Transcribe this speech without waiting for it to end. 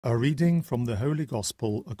A reading from the Holy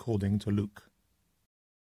Gospel according to Luke.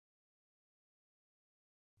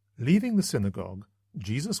 Leaving the synagogue,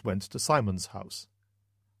 Jesus went to Simon's house.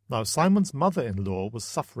 Now Simon's mother-in-law was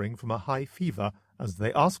suffering from a high fever, as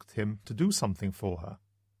they asked him to do something for her.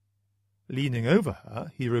 Leaning over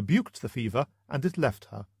her, he rebuked the fever, and it left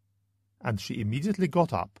her, and she immediately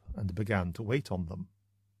got up and began to wait on them.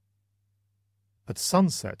 At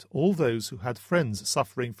sunset, all those who had friends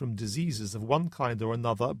suffering from diseases of one kind or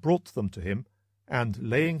another brought them to him, and,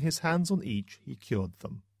 laying his hands on each, he cured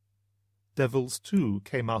them. Devils, too,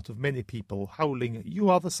 came out of many people, howling, "You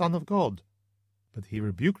are the Son of God!" But he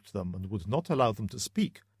rebuked them and would not allow them to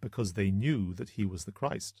speak, because they knew that he was the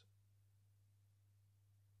Christ.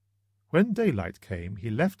 When daylight came, he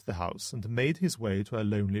left the house and made his way to a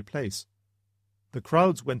lonely place. The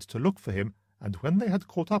crowds went to look for him, and when they had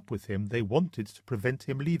caught up with him, they wanted to prevent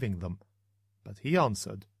him leaving them. But he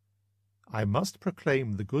answered, "I must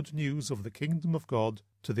proclaim the good news of the kingdom of God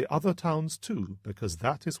to the other towns too, because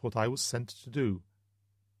that is what I was sent to do."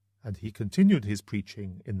 And he continued his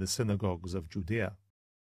preaching in the synagogues of Judea.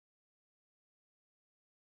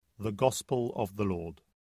 The Gospel of the Lord.